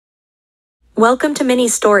Welcome to Mini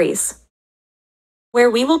Stories,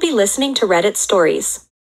 where we will be listening to Reddit stories.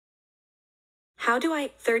 How do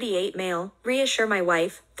I, 38 male, reassure my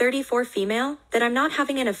wife, 34 female, that I'm not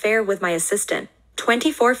having an affair with my assistant,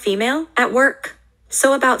 24 female, at work?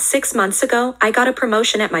 So about 6 months ago, I got a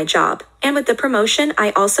promotion at my job, and with the promotion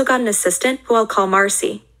I also got an assistant who I'll call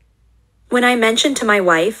Marcy. When I mentioned to my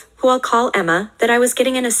wife, who I'll call Emma, that I was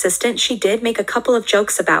getting an assistant, she did make a couple of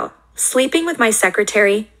jokes about sleeping with my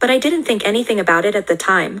secretary, but I didn't think anything about it at the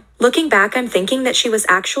time. Looking back, I'm thinking that she was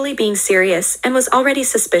actually being serious and was already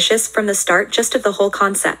suspicious from the start just of the whole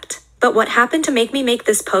concept. But what happened to make me make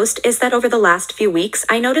this post is that over the last few weeks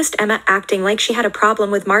I noticed Emma acting like she had a problem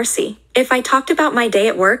with Marcy. If I talked about my day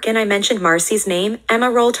at work and I mentioned Marcy's name, Emma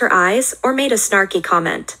rolled her eyes or made a snarky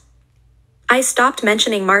comment. I stopped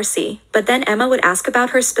mentioning Marcy, but then Emma would ask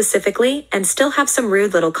about her specifically and still have some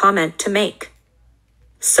rude little comment to make.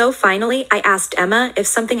 So finally, I asked Emma if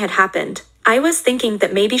something had happened. I was thinking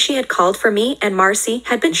that maybe she had called for me and Marcy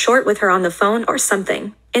had been short with her on the phone or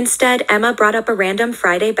something. Instead, Emma brought up a random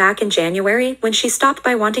Friday back in January when she stopped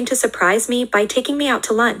by wanting to surprise me by taking me out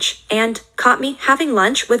to lunch and caught me having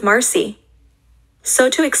lunch with Marcy. So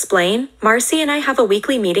to explain, Marcy and I have a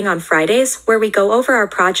weekly meeting on Fridays where we go over our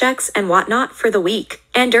projects and whatnot for the week.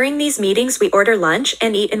 And during these meetings we order lunch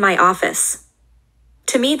and eat in my office.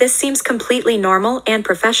 To me this seems completely normal and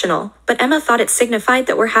professional, but Emma thought it signified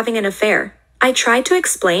that we're having an affair. I tried to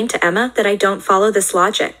explain to Emma that I don't follow this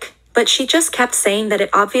logic, but she just kept saying that it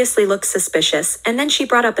obviously looks suspicious, and then she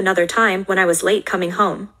brought up another time when I was late coming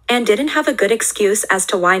home, and didn't have a good excuse as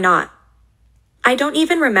to why not. I don't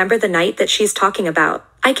even remember the night that she's talking about.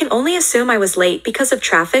 I can only assume I was late because of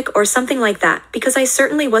traffic or something like that, because I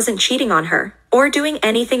certainly wasn't cheating on her, or doing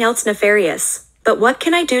anything else nefarious. But what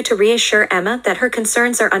can I do to reassure Emma that her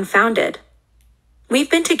concerns are unfounded? We've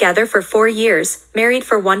been together for 4 years, married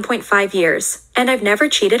for 1.5 years, and I've never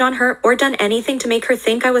cheated on her or done anything to make her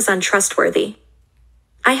think I was untrustworthy.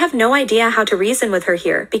 I have no idea how to reason with her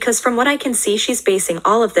here because from what I can see she's basing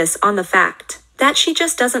all of this on the fact that she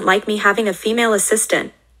just doesn't like me having a female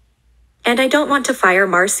assistant. And I don't want to fire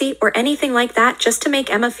Marcy or anything like that just to make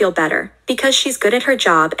Emma feel better, because she's good at her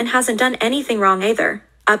job and hasn't done anything wrong either.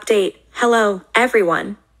 Update. Hello,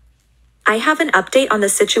 everyone. I have an update on the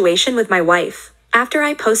situation with my wife. After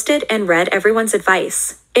I posted and read everyone's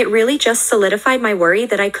advice, it really just solidified my worry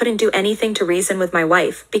that I couldn't do anything to reason with my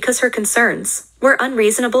wife because her concerns were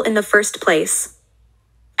unreasonable in the first place.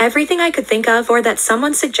 Everything I could think of or that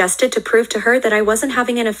someone suggested to prove to her that I wasn't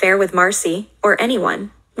having an affair with Marcy, or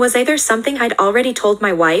anyone, was either something I'd already told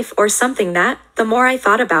my wife or something that, the more I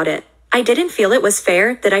thought about it, I didn't feel it was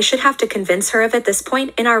fair that I should have to convince her of at this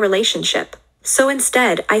point in our relationship. So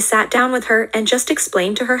instead, I sat down with her and just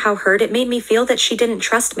explained to her how hurt it made me feel that she didn't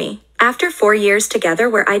trust me. After 4 years together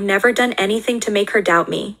where I'd never done anything to make her doubt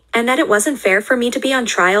me, and that it wasn't fair for me to be on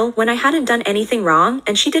trial when I hadn't done anything wrong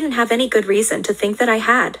and she didn't have any good reason to think that I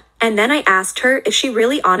had. And then I asked her if she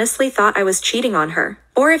really honestly thought I was cheating on her,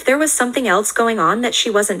 or if there was something else going on that she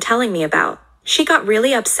wasn't telling me about. She got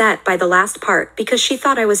really upset by the last part because she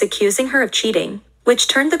thought I was accusing her of cheating, which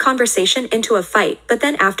turned the conversation into a fight, but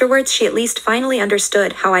then afterwards she at least finally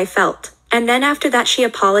understood how I felt. And then after that she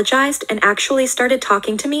apologized and actually started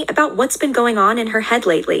talking to me about what's been going on in her head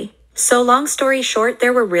lately. So long story short,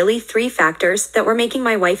 there were really 3 factors that were making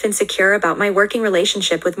my wife insecure about my working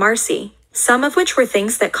relationship with Marcy, some of which were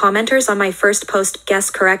things that commenters on my first post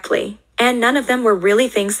guessed correctly, and none of them were really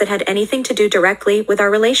things that had anything to do directly with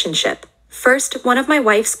our relationship. First, one of my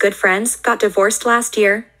wife's good friends got divorced last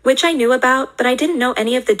year, which I knew about, but I didn't know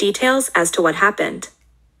any of the details as to what happened.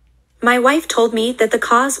 My wife told me that the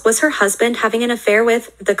cause was her husband having an affair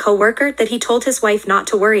with the coworker that he told his wife not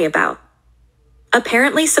to worry about.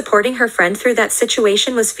 Apparently supporting her friend through that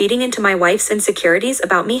situation was feeding into my wife's insecurities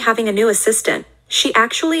about me having a new assistant. She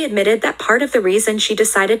actually admitted that part of the reason she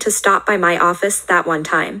decided to stop by my office that one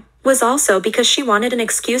time was also because she wanted an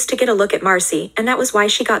excuse to get a look at Marcy, and that was why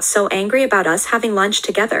she got so angry about us having lunch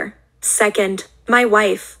together. Second, my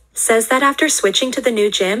wife says that after switching to the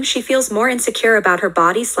new gym she feels more insecure about her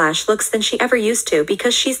body/looks than she ever used to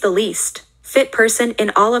because she's the least fit person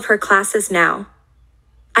in all of her classes now.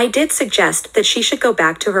 I did suggest that she should go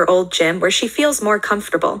back to her old gym where she feels more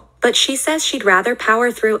comfortable, but she says she'd rather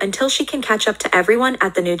power through until she can catch up to everyone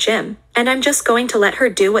at the new gym, and I'm just going to let her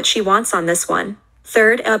do what she wants on this one.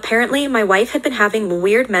 Third, apparently my wife had been having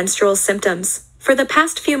weird menstrual symptoms for the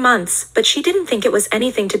past few months, but she didn't think it was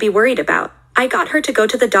anything to be worried about. I got her to go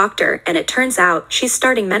to the doctor, and it turns out she's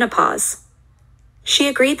starting menopause. She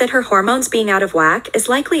agreed that her hormones being out of whack is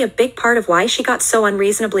likely a big part of why she got so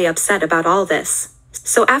unreasonably upset about all this.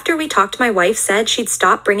 So after we talked, my wife said she'd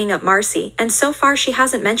stop bringing up Marcy, and so far she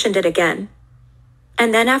hasn't mentioned it again.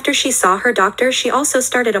 And then after she saw her doctor, she also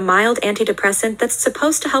started a mild antidepressant that's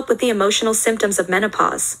supposed to help with the emotional symptoms of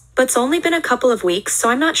menopause. But it's only been a couple of weeks, so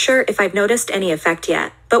I'm not sure if I've noticed any effect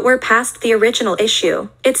yet. But we're past the original issue.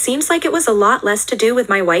 It seems like it was a lot less to do with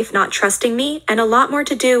my wife not trusting me, and a lot more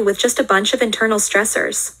to do with just a bunch of internal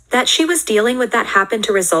stressors that she was dealing with that happened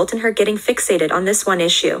to result in her getting fixated on this one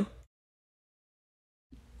issue.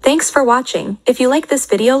 Thanks for watching. If you like this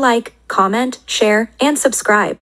video, like, comment, share, and subscribe.